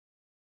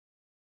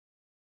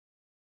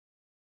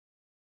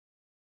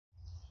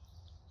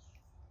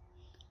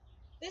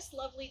This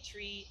lovely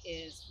tree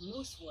is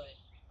moosewood,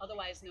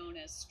 otherwise known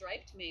as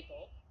striped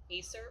maple,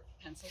 Acer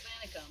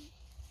pensylvanicum.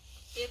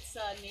 It's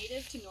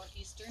native to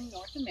northeastern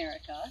North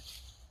America,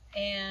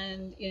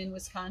 and in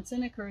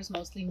Wisconsin occurs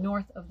mostly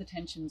north of the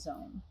tension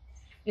zone.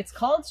 It's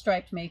called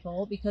striped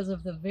maple because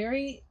of the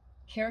very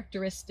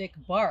characteristic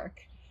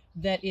bark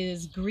that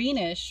is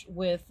greenish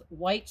with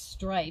white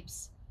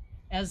stripes.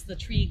 As the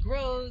tree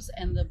grows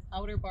and the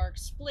outer bark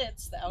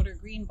splits, the outer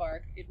green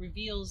bark, it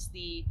reveals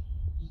the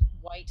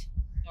white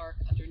bark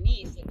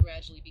underneath that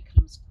gradually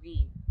becomes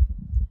green.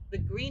 The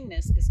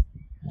greenness is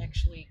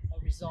actually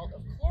a result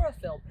of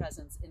chlorophyll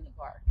presence in the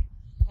bark,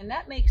 and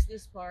that makes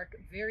this bark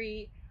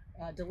very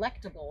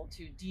delectable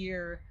to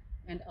deer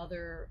and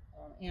other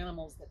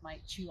animals that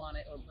might chew on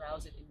it or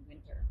browse it in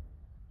winter.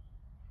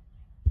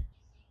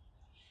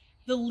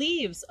 The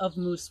leaves of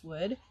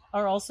moosewood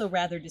are also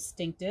rather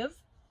distinctive.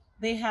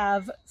 They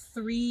have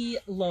 3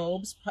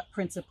 lobes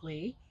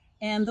principally,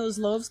 and those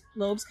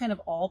lobes kind of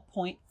all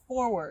point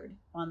forward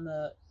on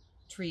the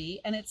tree,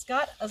 and it's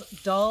got a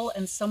dull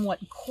and somewhat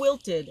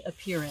quilted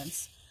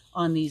appearance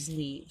on these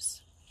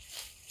leaves.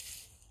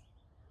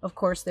 Of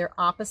course, they're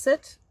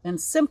opposite and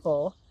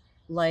simple,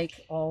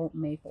 like all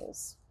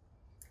maples.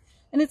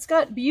 And it's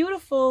got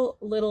beautiful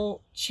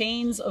little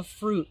chains of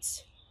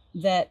fruits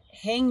that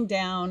hang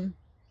down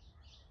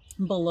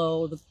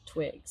below the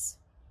twigs.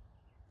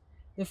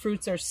 The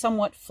fruits are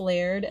somewhat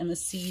flared and the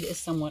seed is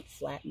somewhat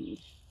flattened.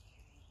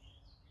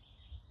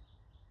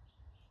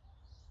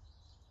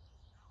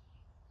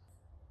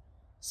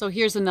 So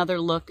here's another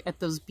look at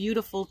those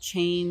beautiful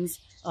chains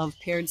of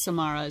paired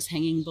samaras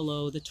hanging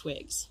below the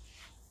twigs.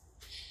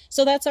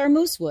 So that's our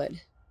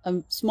moosewood,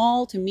 a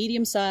small to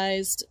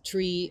medium-sized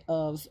tree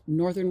of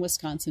northern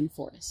Wisconsin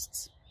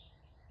forests.